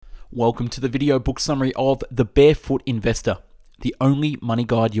Welcome to the video book summary of The Barefoot Investor, the only money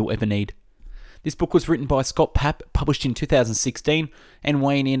guide you'll ever need. This book was written by Scott Pape, published in 2016, and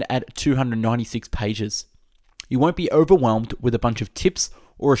weighing in at 296 pages. You won't be overwhelmed with a bunch of tips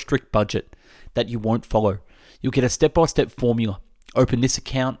or a strict budget that you won't follow. You'll get a step-by-step formula. Open this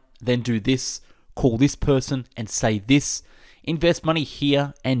account, then do this, call this person and say this, invest money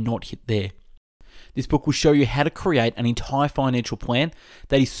here and not there. This book will show you how to create an entire financial plan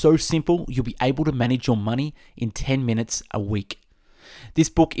that is so simple you'll be able to manage your money in 10 minutes a week. This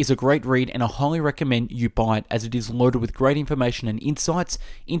book is a great read and I highly recommend you buy it as it is loaded with great information and insights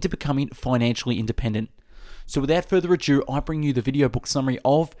into becoming financially independent. So without further ado, I bring you the video book summary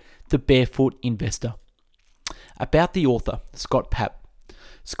of The Barefoot Investor. About the author, Scott Pape.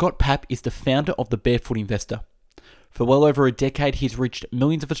 Scott Pape is the founder of The Barefoot Investor. For well over a decade, he's reached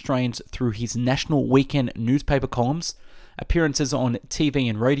millions of Australians through his national weekend newspaper columns, appearances on TV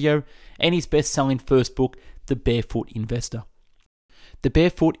and radio, and his best-selling first book, The Barefoot Investor. The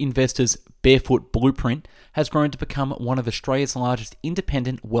Barefoot Investor's Barefoot Blueprint has grown to become one of Australia's largest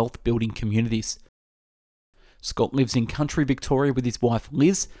independent wealth-building communities. Scott lives in country Victoria with his wife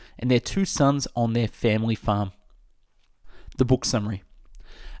Liz and their two sons on their family farm. The book summary.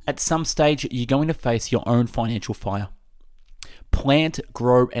 At some stage, you're going to face your own financial fire. Plant,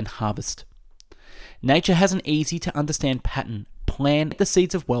 grow, and harvest. Nature has an easy to understand pattern. Plant the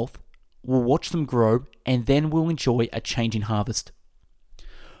seeds of wealth, we'll watch them grow, and then we'll enjoy a change in harvest.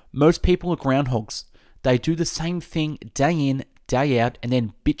 Most people are groundhogs. They do the same thing day in, day out, and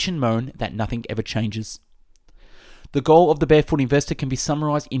then bitch and moan that nothing ever changes. The goal of the Barefoot Investor can be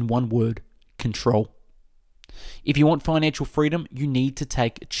summarized in one word: control. If you want financial freedom, you need to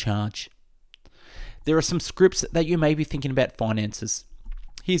take charge. There are some scripts that you may be thinking about finances.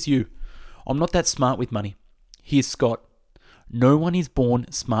 Here's you. I'm not that smart with money. Here's Scott. No one is born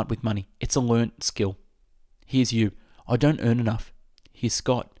smart with money. It's a learnt skill. Here's you. I don't earn enough. Here's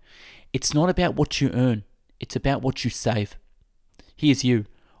Scott. It's not about what you earn. It's about what you save. Here's you.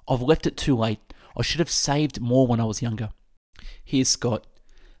 I've left it too late. I should have saved more when I was younger. Here's Scott.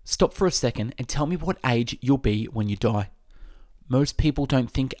 Stop for a second and tell me what age you'll be when you die. Most people don't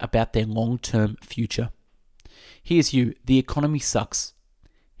think about their long-term future. Here's you. The economy sucks.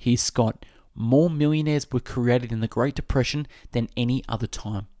 Here's Scott. More millionaires were created in the Great Depression than any other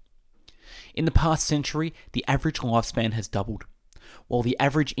time. In the past century, the average lifespan has doubled, while the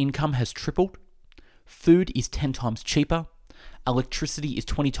average income has tripled. Food is 10 times cheaper. Electricity is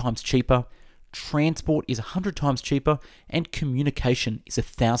 20 times cheaper. Transport is 100 times cheaper, and communication is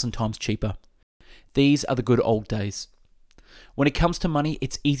 1,000 times cheaper. These are the good old days. When it comes to money,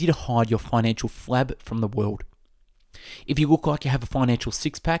 it's easy to hide your financial flab from the world. If you look like you have a financial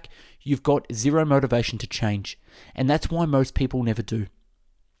six-pack, you've got zero motivation to change, and that's why most people never do.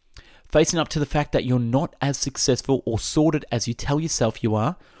 Facing up to the fact that you're not as successful or sorted as you tell yourself you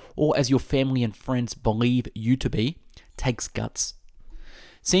are, or as your family and friends believe you to be, takes guts.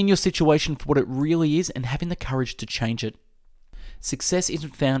 Seeing your situation for what it really is and having the courage to change it. Success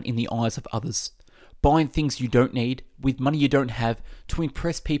isn't found in the eyes of others. Buying things you don't need, with money you don't have, to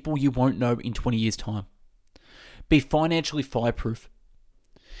impress people you won't know in 20 years' time. Be financially fireproof.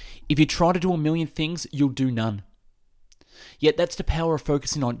 If you try to do a million things, you'll do none. Yet that's the power of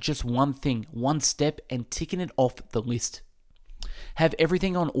focusing on just one thing, one step, and ticking it off the list. Have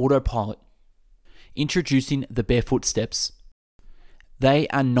everything on autopilot. Introducing the Barefoot Steps. They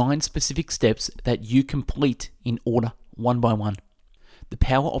are 9 specific steps that you complete in order, one by one. The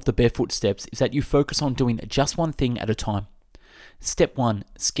power of the Barefoot Steps is that you focus on doing just one thing at a time. Step 1,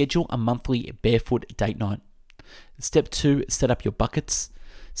 schedule a monthly barefoot date night. Step 2, set up your buckets.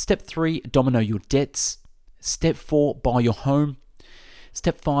 Step 3, domino your debts. Step 4, buy your home.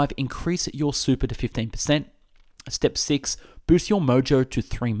 Step 5, increase your super to 15%. Step 6, boost your mojo to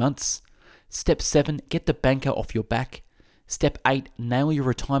 3 months. Step 7, get the banker off your back. Step 8, nail your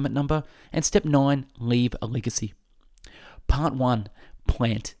retirement number. And Step 9, leave a legacy. Part 1,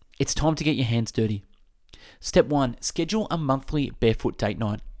 plant. It's time to get your hands dirty. Step 1, schedule a monthly barefoot date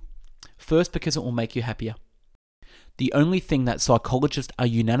night. First, because it will make you happier. The only thing that psychologists are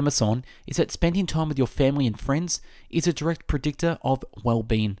unanimous on is that spending time with your family and friends is a direct predictor of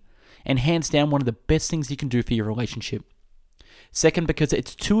well-being, and hands down one of the best things you can do for your relationship. Second, because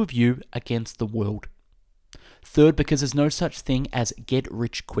it's 2 of you against the world. Third, because there's no such thing as get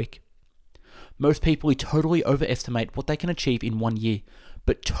rich quick. Most people totally overestimate what they can achieve in 1 year,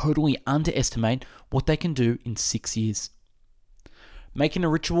 but totally underestimate what they can do in 6 years. Making a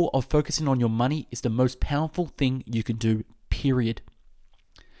ritual of focusing on your money is the most powerful thing you can do, period.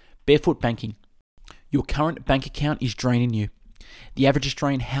 Barefoot banking. Your current bank account is draining you. The average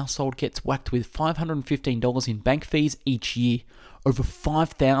Australian household gets whacked with $515 in bank fees each year, over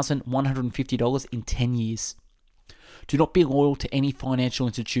 $5,150 in 10 years. Do not be loyal to any financial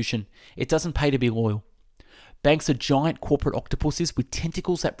institution. It doesn't pay to be loyal. Banks are giant corporate octopuses with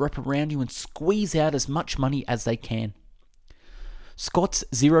tentacles that wrap around you and squeeze out as much money as they can. Scott's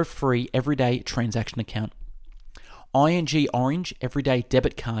Zero Free Everyday Transaction Account. ING Orange Everyday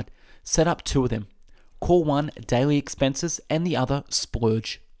Debit Card. Set up 2 of them. Call one daily expenses and the other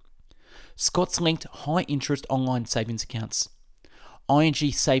splurge. Scott's linked high interest online savings accounts. ING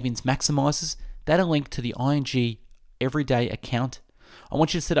Savings Maximisers that are linked to the ING Everyday account. I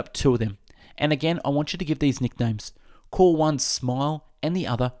want you to set up 2 of them. And again, I want you to give these nicknames. Call one Smile and the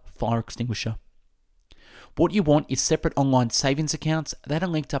other Fire Extinguisher. What you want is separate online savings accounts that are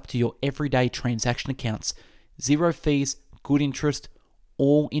linked up to your everyday transaction accounts. Zero fees, good interest,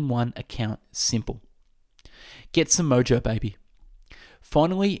 all in one account. Simple. Get some mojo, baby.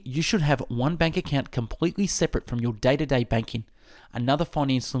 Finally, you should have one bank account completely separate from your day-to-day banking, another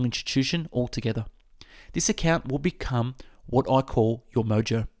financial institution altogether. This account will become what I call your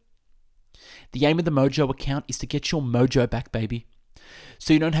mojo. The aim of the mojo account is to get your mojo back, baby,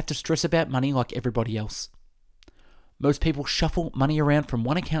 so you don't have to stress about money like everybody else. Most people shuffle money around from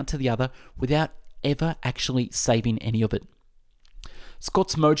one account to the other without ever actually saving any of it.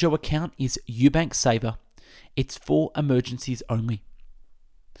 Scott's mojo account is Eubank Saver. It's for emergencies only.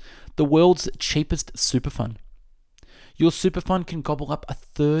 The world's cheapest super fund. Your super fund can gobble up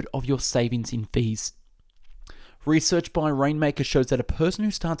 1/3 of your savings in fees. Research by Rainmaker shows that a person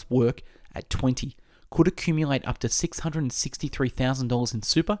who starts work at 20 could accumulate up to $663,000 in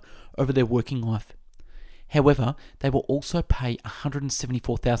super over their working life. However, they will also pay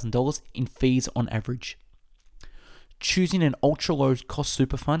 $174,000 in fees on average. Choosing an ultra-low cost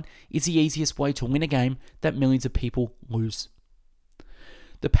super fund is the easiest way to win a game that millions of people lose.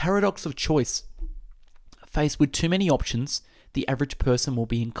 The paradox of choice. Faced with too many options, the average person will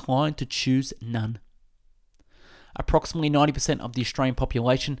be inclined to choose none. Approximately 90% of the Australian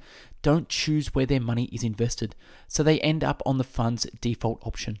population don't choose where their money is invested, so they end up on the fund's default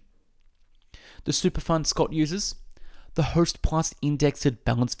option. The super fund Scott uses? The Host Plus Indexed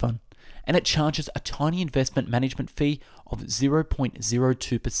Balance Fund, and it charges a tiny investment management fee of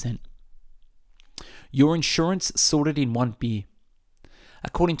 0.02%. Your insurance sorted in one beer.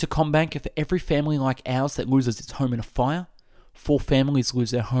 According to CommBank, for every family like ours that loses its home in a fire, 4 families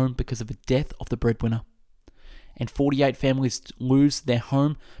lose their home because of the death of the breadwinner. And 48 families lose their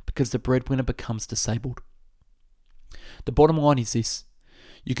home because the breadwinner becomes disabled. The bottom line is this.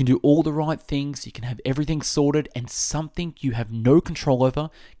 You can do all the right things, you can have everything sorted, and something you have no control over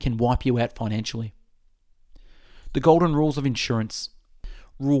can wipe you out financially. The golden rules of insurance.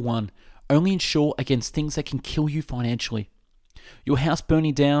 Rule 1. Only insure against things that can kill you financially. Your house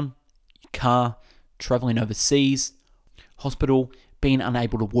burning down, your car, traveling overseas, hospital, being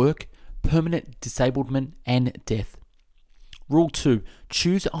unable to work, permanent disablement, and death. Rule 2.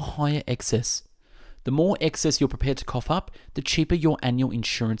 Choose a higher excess. The more excess you're prepared to cough up, the cheaper your annual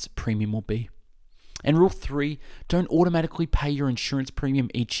insurance premium will be. And Rule 3. Don't automatically pay your insurance premium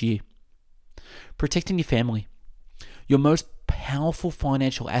each year. Protecting your family. Your most powerful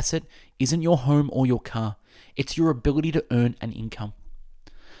financial asset isn't your home or your car. It's your ability to earn an income.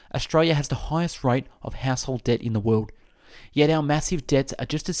 Australia has the highest rate of household debt in the world. Yet our massive debts are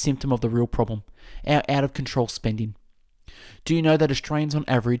just a symptom of the real problem, our out-of-control spending. Do you know that Australians on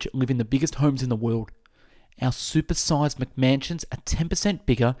average live in the biggest homes in the world? Our super-sized McMansions are 10%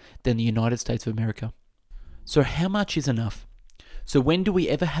 bigger than the United States of America. So how much is enough? So when do we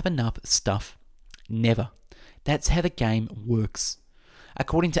ever have enough stuff? Never. That's how the game works.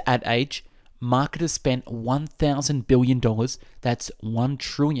 According to Ad Age, marketers spent $1,000 billion, that's $1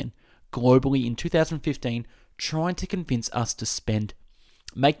 trillion, globally in 2015 trying to convince us to spend.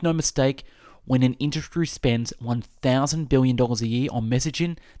 Make no mistake, when an industry spends $1,000 billion a year on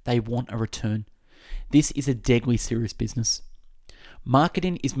messaging, they want a return. This is a deadly serious business.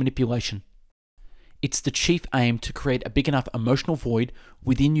 Marketing is manipulation. It's the chief aim to create a big enough emotional void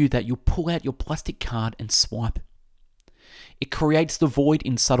within you that you'll pull out your plastic card and swipe. It creates the void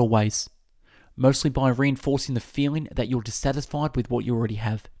in subtle ways, mostly by reinforcing the feeling that you're dissatisfied with what you already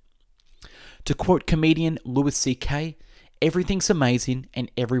have. To quote comedian Louis C.K., everything's amazing and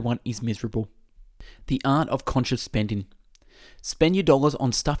everyone is miserable. The art of conscious spending. Spend your dollars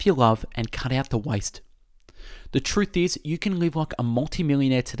on stuff you love and cut out the waste. The truth is, you can live like a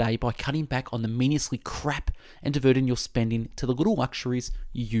multimillionaire today by cutting back on the meaninglessly crap and diverting your spending to the little luxuries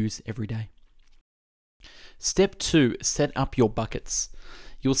you use every day. Step 2, set up your buckets.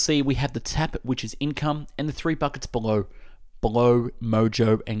 You'll see we have the tap, which is income, and the 3 buckets below: blow,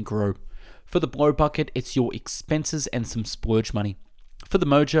 mojo, and grow. For the blow bucket, it's your expenses and some splurge money. For the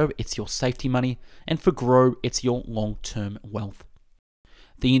mojo, it's your safety money. And for grow, it's your long-term wealth.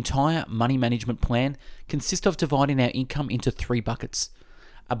 The entire money management plan consists of dividing our income into 3 buckets.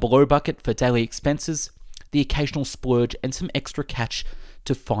 A blow bucket for daily expenses, the occasional splurge, and some extra cash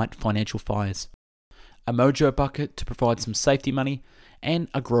to fight financial fires. A mojo bucket to provide some safety money, and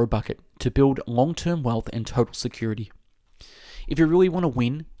a grow bucket to build long-term wealth and total security. If you really want to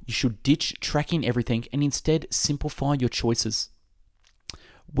win, you should ditch tracking everything and instead simplify your choices.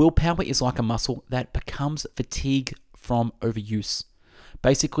 Willpower is like a muscle that becomes fatigue from overuse.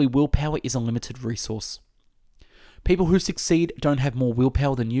 Basically, willpower is a limited resource. People who succeed don't have more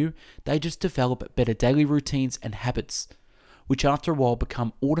willpower than you, they just develop better daily routines and habits, which after a while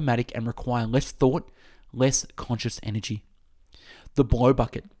become automatic and require less thought, less conscious energy. The blow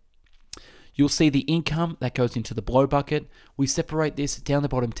bucket. You'll see the income that goes into the blow bucket. We separate this down the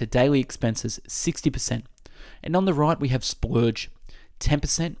bottom to daily expenses, 60%. And on the right, we have splurge,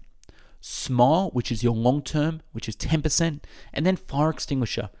 10%. Smile, which is your long term, which is 10%. And then fire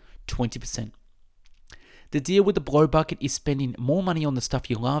extinguisher, 20%. The deal with the blow bucket is spending more money on the stuff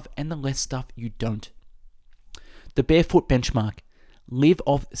you love and the less stuff you don't. The Barefoot benchmark. Live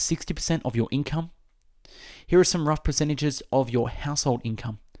off 60% of your income. Here are some rough percentages of your household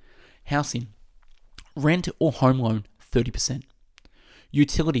income. Housing, rent or home loan, 30%.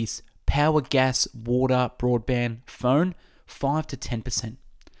 Utilities, power, gas, water, broadband, phone, 5 to 10%.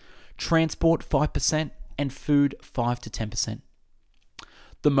 Transport, 5%, and food, 5 to 10%.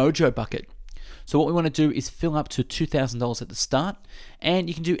 The mojo bucket. So what we want to do is fill up to $2,000 at the start, and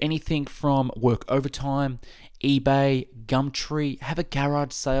you can do anything from work overtime, eBay, Gumtree, have a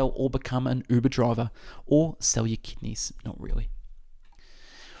garage sale, or become an Uber driver, or sell your kidneys. Not really.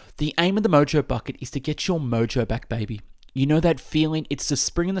 The aim of the mojo bucket is to get your mojo back, baby. You know that feeling? It's the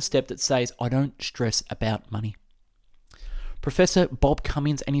spring in the step that says, I don't stress about money. Professor Bob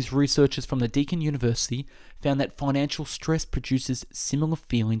Cummins and his researchers from the Deakin University found that financial stress produces similar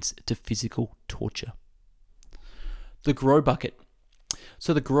feelings to physical torture. The grow bucket.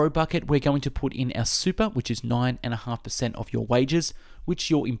 So the grow bucket, we're going to put in our super, which is 9.5% of your wages, which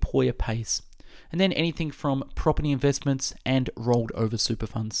your employer pays. And then anything from property investments and rolled over super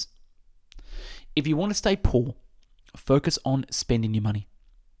funds. If you want to stay poor, focus on spending your money.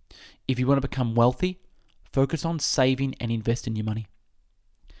 If you want to become wealthy, focus on saving and investing your money.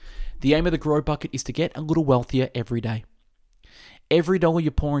 The aim of the grow bucket is to get a little wealthier every day. Every dollar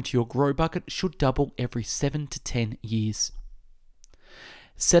you pour into your grow bucket should double every 7 to 10 years.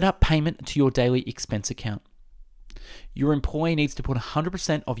 Set up payment to your daily expense account. Your employee needs to put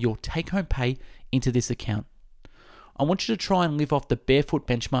 100% of your take-home pay into this account. I want you to try and live off the Barefoot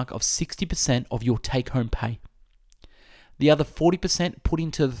benchmark of 60% of your take-home pay. The other 40% put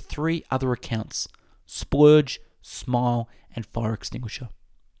into the 3 other accounts: splurge, smile, and fire extinguisher.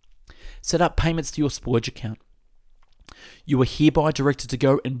 Set up payments to your splurge account. You are hereby directed to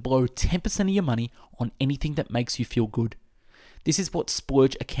go and blow 10% of your money on anything that makes you feel good. This is what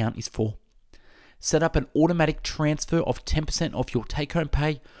splurge account is for. Set up an automatic transfer of 10% of your take-home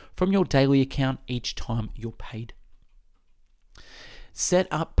pay from your daily account each time you're paid. Set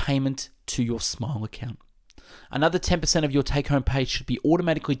up payment to your smile account. Another 10% of your take-home pay should be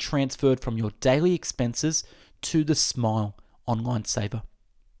automatically transferred from your daily expenses to the Smile online saver.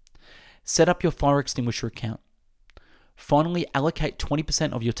 Set up your fire extinguisher account. Finally, allocate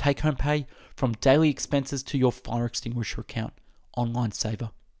 20% of your take-home pay from daily expenses to your fire extinguisher account online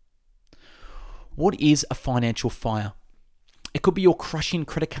saver. What is a financial fire? It could be your crushing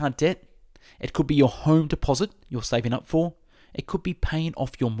credit card debt. It could be your home deposit you're saving up for. It could be paying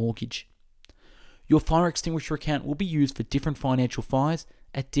off your mortgage. Your fire extinguisher account will be used for different financial fires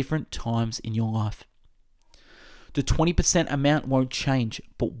at different times in your life. The 20% amount won't change,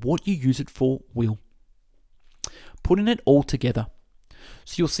 but what you use it for will. Putting it all together.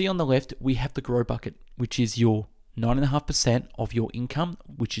 So you'll see on the left, we have the grow bucket, which is your 9.5% of your income,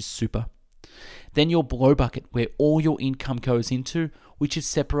 which is super. Then your blow bucket, where all your income goes into, which is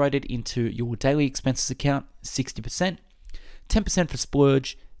separated into your daily expenses account, 60%, 10% for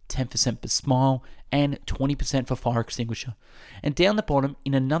splurge, 10% for smile, and 20% for fire extinguisher. And down the bottom,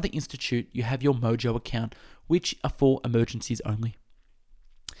 in another institute, you have your mojo account, which are for emergencies only.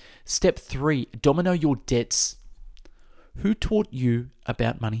 Step 3, domino your debts. Who taught you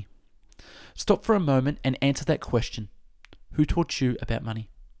about money? Stop for a moment and answer that question. Who taught you about money?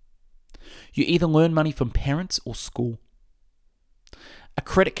 You either learn money from parents or school. A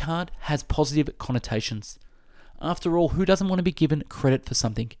credit card has positive connotations. After all, who doesn't want to be given credit for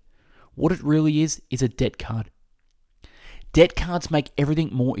something? What it really is a debt card. Debt cards make everything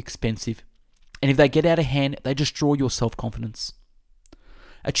more expensive, and if they get out of hand, they destroy your self-confidence.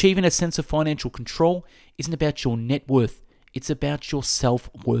 Achieving a sense of financial control isn't about your net worth, it's about your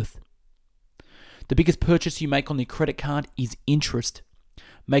self-worth. The biggest purchase you make on the credit card is interest.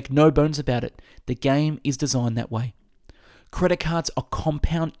 Make no bones about it, the game is designed that way. Credit cards are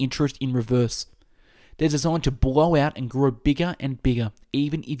compound interest in reverse. They're designed to blow out and grow bigger and bigger,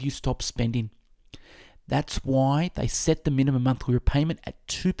 even if you stop spending. That's why they set the minimum monthly repayment at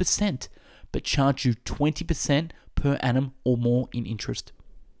 2%, but charge you 20% per annum or more in interest.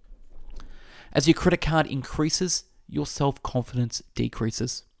 As your credit card increases, your self-confidence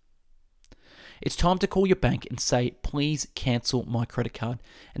decreases. It's time to call your bank and say, please cancel my credit card,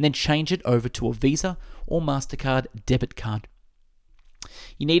 and then change it over to a Visa or MasterCard debit card.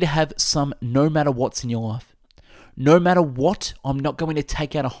 You need to have some no matter what's in your life. No matter what, I'm not going to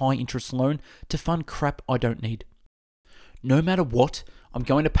take out a high interest loan to fund crap I don't need. No matter what, I'm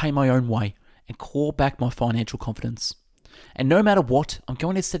going to pay my own way and claw back my financial confidence. And no matter what, I'm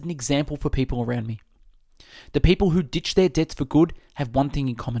going to set an example for people around me. The people who ditch their debts for good have one thing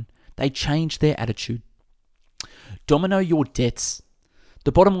in common. They change their attitude. Domino your debts.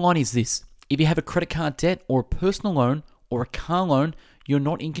 The bottom line is this. If you have a credit card debt or a personal loan or a car loan, you're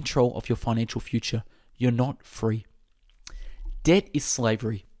not in control of your financial future. You're not free. Debt is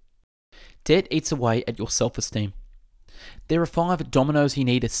slavery. Debt eats away at your self-esteem. There are 5 dominoes you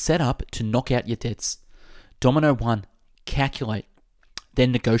need to set up to knock out your debts. Domino 1, calculate,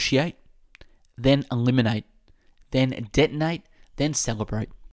 then negotiate, then eliminate, then detonate, then celebrate.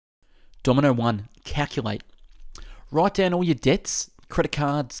 Domino 1, calculate. Write down all your debts, credit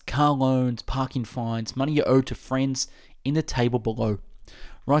cards, car loans, parking fines, money you owe to friends in the table below.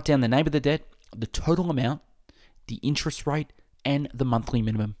 Write down the name of the debt, the total amount, the interest rate, and the monthly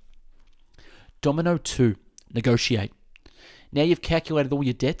minimum. Domino 2, negotiate. Now you've calculated all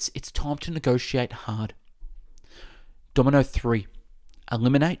your debts, it's time to negotiate hard. Domino 3,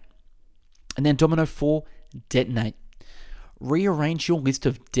 eliminate. And then Domino 4, detonate. Rearrange your list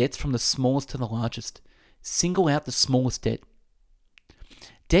of debts from the smallest to the largest. Single out the smallest debt.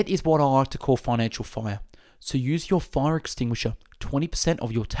 Debt is what I like to call financial fire. So use your fire extinguisher, 20%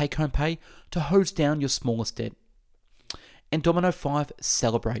 of your take-home pay, to hose down your smallest debt. And Domino 5,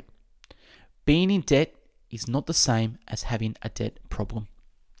 celebrate. Being in debt is not the same as having a debt problem.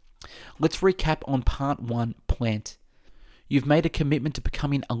 Let's recap on part 1, plant. You've made a commitment to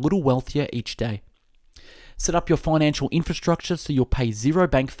becoming a little wealthier each day. Set up your financial infrastructure so you'll pay 0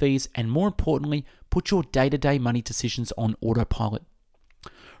 bank fees and, more importantly, put your day-to-day money decisions on autopilot.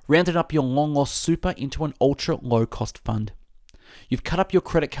 Rounded up your long-lost super into an ultra-low-cost fund. You've cut up your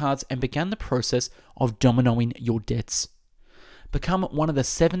credit cards and began the process of dominoing your debts. Become one of the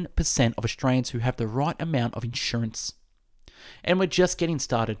 7% of Australians who have the right amount of insurance. And we're just getting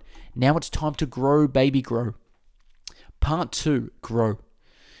started. Now it's time to grow, baby, grow. Part 2, grow.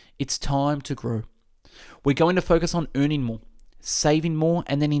 It's time to grow. We're going to focus on earning more, saving more,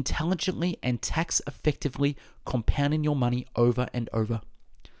 and then intelligently and tax effectively compounding your money over and over.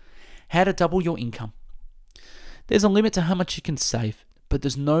 How to double your income. There's a limit to how much you can save, but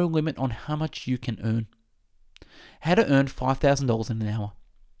there's no limit on how much you can earn. How to earn $5,000 in an hour.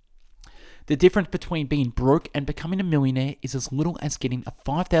 The difference between being broke and becoming a millionaire is as little as getting a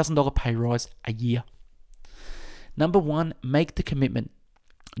 $5,000 pay rise a year. Number 1, make the commitment.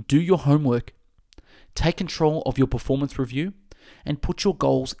 Do your homework. Take control of your performance review and put your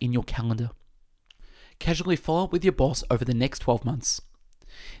goals in your calendar. Casually follow up with your boss over the next 12 months.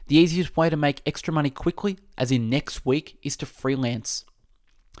 The easiest way to make extra money quickly, as in next week, is to freelance.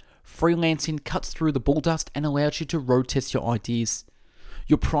 Freelancing cuts through the bull dust and allows you to road test your ideas,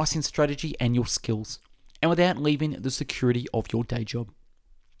 your pricing strategy, and your skills, and without leaving the security of your day job.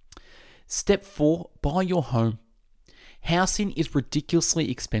 Step 4, buy your home. Housing is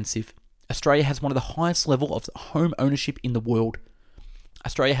ridiculously expensive. Australia has one of the highest level of home ownership in the world.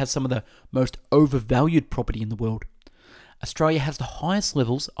 Australia has some of the most overvalued property in the world. Australia has the highest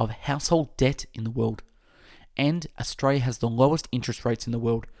levels of household debt in the world. And Australia has the lowest interest rates in the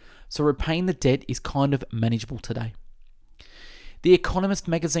world. So repaying the debt is kind of manageable today. The Economist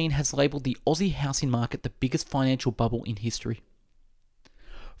magazine has labelled the Aussie housing market the biggest financial bubble in history.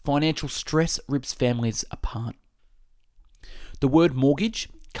 Financial stress rips families apart. The word mortgage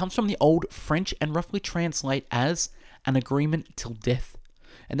comes from the old French and roughly translate as an agreement till death.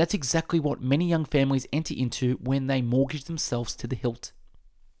 And that's exactly what many young families enter into when they mortgage themselves to the hilt.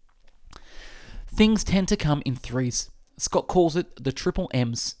 Things tend to come in threes. Scott calls it the triple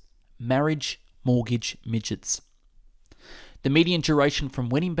M's: marriage, mortgage, midgets. The median duration from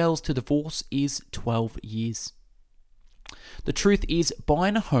wedding bells to divorce is 12 years. The truth is,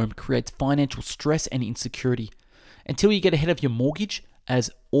 buying a home creates financial stress and insecurity. Until you get ahead of your mortgage,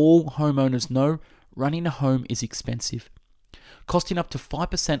 as all homeowners know, running a home is expensive, costing up to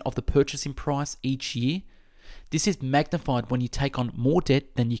 5% of the purchasing price each year. This is magnified when you take on more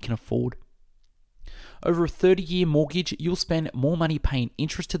debt than you can afford. Over a 30-year mortgage, you'll spend more money paying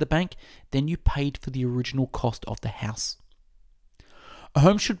interest to the bank than you paid for the original cost of the house. A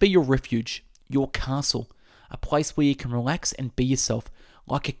home should be your refuge, your castle, a place where you can relax and be yourself,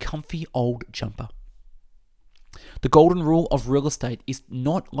 like a comfy old jumper. The golden rule of real estate is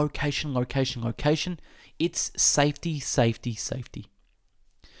not location, location, location. It's safety, safety, safety.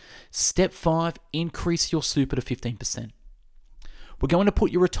 Step 5, increase your super to 15%. We're going to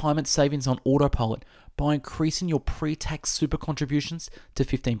put your retirement savings on autopilot by increasing your pre-tax super contributions to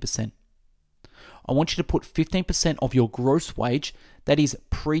 15%. I want you to put 15% of your gross wage, that is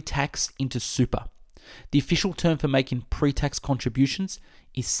pre-tax, into super. The official term for making pre-tax contributions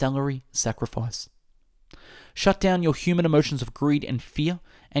is salary sacrifice. Shut down your human emotions of greed and fear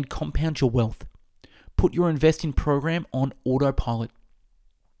and compound your wealth. Put your investing program on autopilot.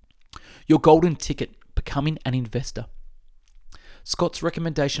 Your golden ticket, becoming an investor. Scott's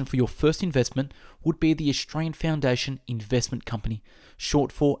recommendation for your first investment would be the Australian Foundation Investment Company,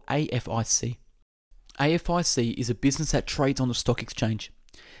 short for AFIC. AFIC is a business that trades on the stock exchange.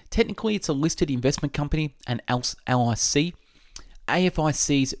 Technically, it's a listed investment company, an LIC.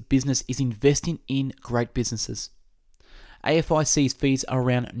 AFIC's business is investing in great businesses. AFIC's fees are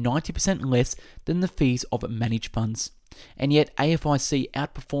around 90% less than the fees of managed funds, and yet AFIC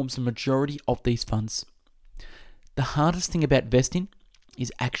outperforms the majority of these funds. The hardest thing about investing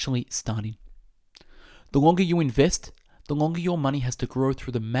is actually starting. The longer you invest, the longer your money has to grow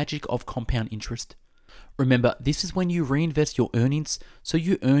through the magic of compound interest. Remember, this is when you reinvest your earnings, so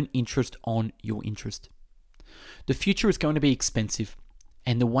you earn interest on your interest. The future is going to be expensive,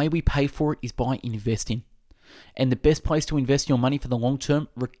 and the way we pay for it is by investing. And the best place to invest your money for the long term,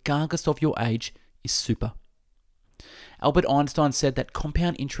 regardless of your age, is super. Albert Einstein said that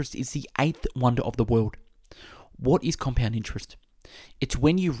compound interest is the 8th wonder of the world. What is compound interest? It's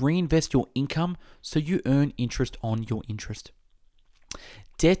when you reinvest your income so you earn interest on your interest.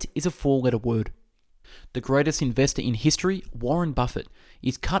 Debt is a 4-letter word. The greatest investor in history, Warren Buffett,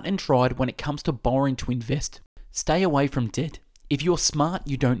 is cut and dried when it comes to borrowing to invest. Stay away from debt. If you're smart,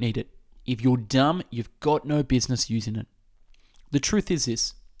 you don't need it. If you're dumb, you've got no business using it. The truth is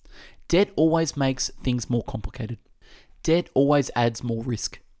this: debt always makes things more complicated. Debt always adds more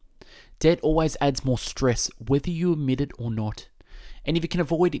risk. Debt always adds more stress, whether you admit it or not. And if you can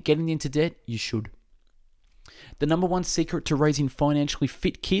avoid getting into debt, you should. The number one secret to raising financially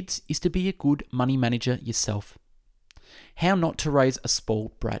fit kids is to be a good money manager yourself. How not to raise a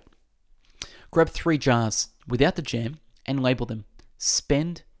spoiled brat. Grab 3 jars without the jam and label them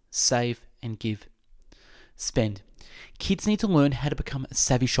spend, save, and give. Spend. Kids need to learn how to become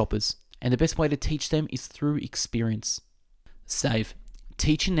savvy shoppers, and the best way to teach them is through experience. Save.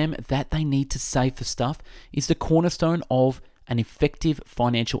 Teaching them that they need to save for stuff is the cornerstone of an effective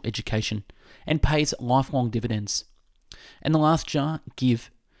financial education and pays lifelong dividends. And the last jar, give.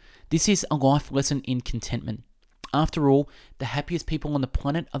 This is a life lesson in contentment. After all, the happiest people on the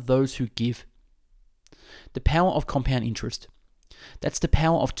planet are those who give. The power of compound interest. That's the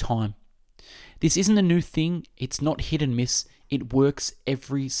power of time. This isn't a new thing. It's not hit and miss. It works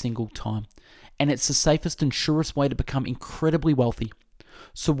every single time. And it's the safest and surest way to become incredibly wealthy.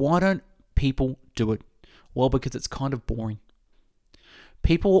 So why don't people do it? Well, because it's kind of boring.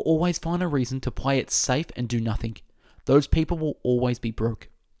 People will always find a reason to play it safe and do nothing. Those people will always be broke.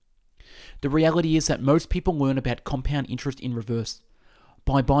 The reality is that most people learn about compound interest in reverse,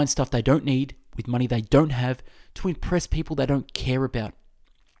 by buying stuff they don't need with money they don't have to impress people they don't care about.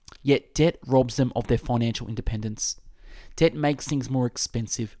 Yet debt robs them of their financial independence. Debt makes things more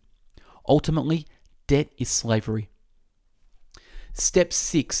expensive. Ultimately, debt is slavery. Step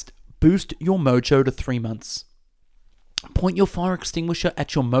 6. Boost your mojo to 3 months. Point your fire extinguisher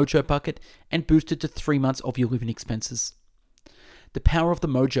at your mojo bucket and boost it to 3 months of your living expenses. The power of the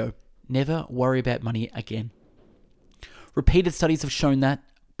mojo. Never worry about money again. Repeated studies have shown that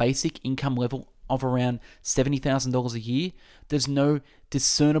basic income level of around $70,000 a year, there's no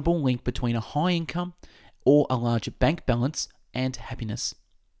discernible link between a high income or a large bank balance and happiness.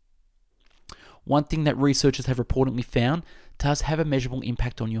 One thing that researchers have reportedly found does have a measurable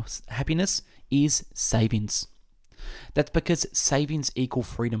impact on your happiness is savings. That's because savings equal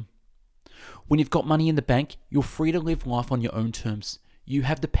freedom. When you've got money in the bank, you're free to live life on your own terms. You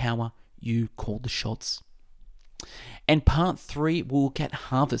have the power, you call the shots. And part 3, we'll look at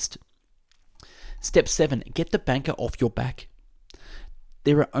harvest. Step 7, get the banker off your back.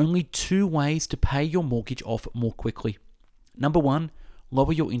 There are only two ways to pay your mortgage off more quickly. Number one,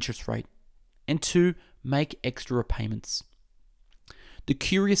 lower your interest rate. And two, make extra repayments. The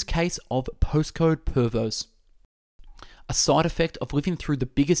curious case of postcode pervos. A side effect of living through the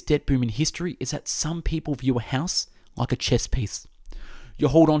biggest debt boom in history is that some people view a house like a chess piece. You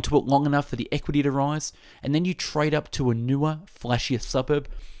hold on to it long enough for the equity to rise, and then you trade up to a newer, flashier suburb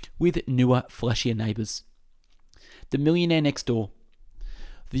with newer, flashier neighbours. The Millionaire Next Door.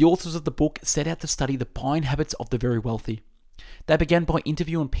 The authors of the book set out to study the buying habits of the very wealthy. They began by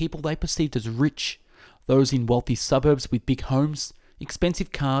interviewing people they perceived as rich, those in wealthy suburbs with big homes,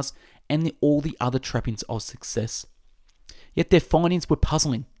 expensive cars, and all the other trappings of success. Yet their findings were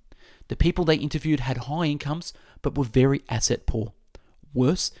puzzling. The people they interviewed had high incomes but were very asset poor.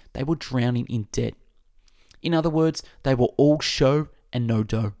 Worse, they were drowning in debt. In other words, they were all show and no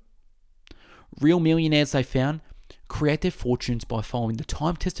dough. Real millionaires, they found, create their fortunes by following the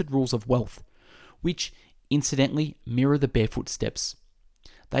time-tested rules of wealth, which, incidentally, mirror the Barefoot steps.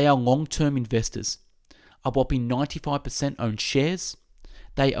 They are long-term investors. A whopping 95% own shares.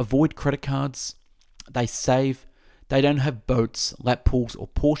 They avoid credit cards. They save. They don't have boats, lap pools, or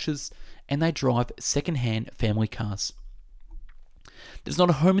Porsches, and they drive second-hand family cars. There's not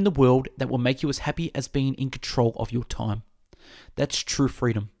a home in the world that will make you as happy as being in control of your time. That's true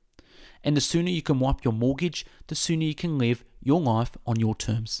freedom. And the sooner you can wipe your mortgage, the sooner you can live your life on your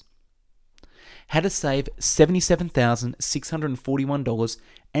terms. How to save $77,641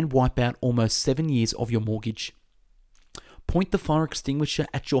 and wipe out almost 7 years of your mortgage. Point the fire extinguisher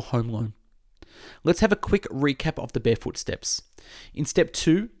at your home loan. Let's have a quick recap of the Barefoot steps. In step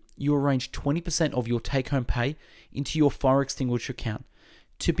 2, you arrange 20% of your take-home pay into your fire extinguisher account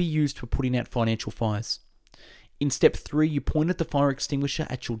to be used for putting out financial fires. In step 3, you pointed the fire extinguisher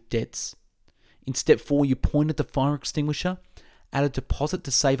at your debts. In step 4, you pointed the fire extinguisher at a deposit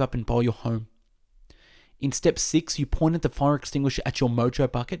to save up and buy your home. In step 6, you pointed the fire extinguisher at your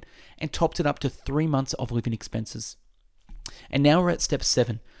mojo bucket and topped it up to 3 months of living expenses. And now we're at step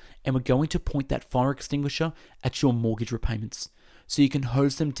 7, and we're going to point that fire extinguisher at your mortgage repayments, so you can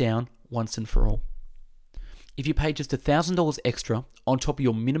hose them down once and for all. If you pay just $1,000 extra on top of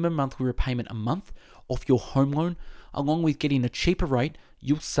your minimum monthly repayment a month off your home loan, along with getting a cheaper rate,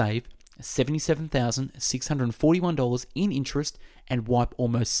 you'll save $77,641 in interest and wipe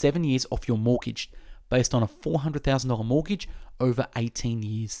almost 7 years off your mortgage, based on a $400,000 mortgage over 18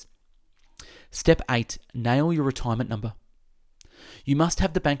 years. Step 8, nail your retirement number. You must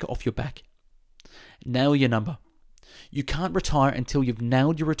have the banker off your back. Nail your number. You can't retire until you've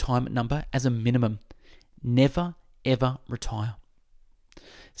nailed your retirement number as a minimum. Never, ever retire.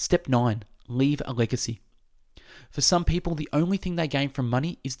 Step 9, leave a legacy. For some people, the only thing they gain from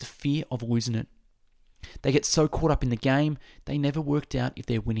money is the fear of losing it. They get so caught up in the game, they never worked out if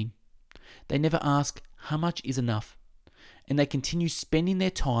they're winning. They never ask, how much is enough? And they continue spending their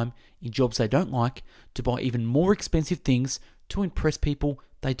time in jobs they don't like to buy even more expensive things to impress people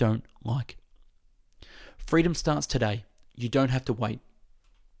they don't like. Freedom starts today. You don't have to wait.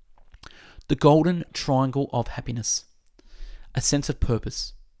 The golden triangle of happiness. A sense of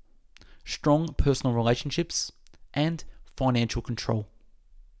purpose. Strong personal relationships and financial control.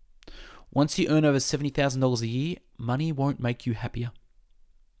 Once you earn over $70,000 a year, money won't make you happier.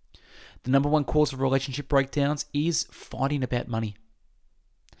 The number one cause of relationship breakdowns is fighting about money.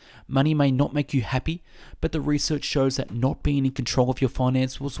 Money may not make you happy, but the research shows that not being in control of your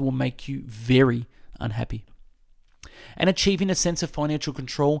finances will make you very unhappy. And achieving a sense of financial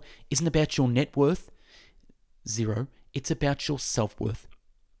control isn't about your net worth, zero, it's about your self-worth.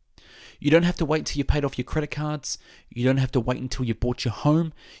 You don't have to wait until you paid off your credit cards. You don't have to wait until you bought your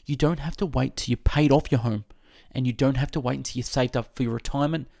home. You don't have to wait till you paid off your home. And you don't have to wait until you saved up for your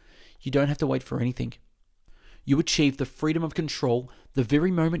retirement. You don't have to wait for anything. You achieve the freedom of control the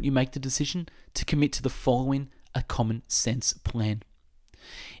very moment you make the decision to commit to the following a common sense plan.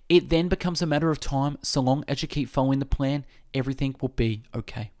 It then becomes a matter of time. So long as you keep following the plan, everything will be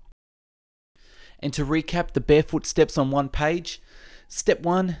okay. And to recap the Barefoot steps on one page, Step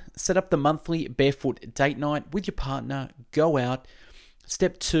 1, set up the monthly Barefoot date night with your partner. Go out.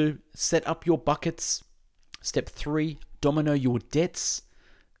 Step 2, set up your buckets. Step 3, domino your debts.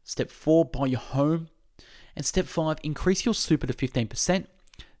 Step 4, buy your home. And step 5, increase your super to 15%.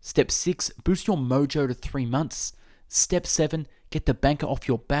 Step 6, boost your mojo to 3 months. Step 7, get the banker off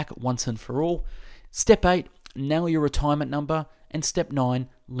your back once and for all. Step 8, nail your retirement number. And step 9,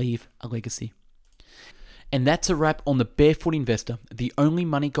 leave a legacy. And that's a wrap on the Barefoot Investor, the only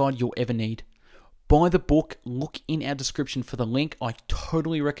money guide you'll ever need. Buy the book. Look in our description for the link. I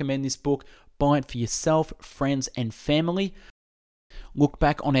totally recommend this book. Buy it for yourself, friends, and family. Look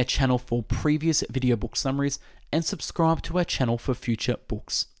back on our channel for previous video book summaries and subscribe to our channel for future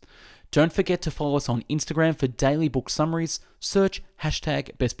books. Don't forget to follow us on Instagram for daily book summaries. Search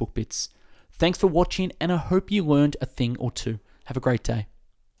 #bestbookbits. Thanks for watching, and I hope you learned a thing or two. Have a great day.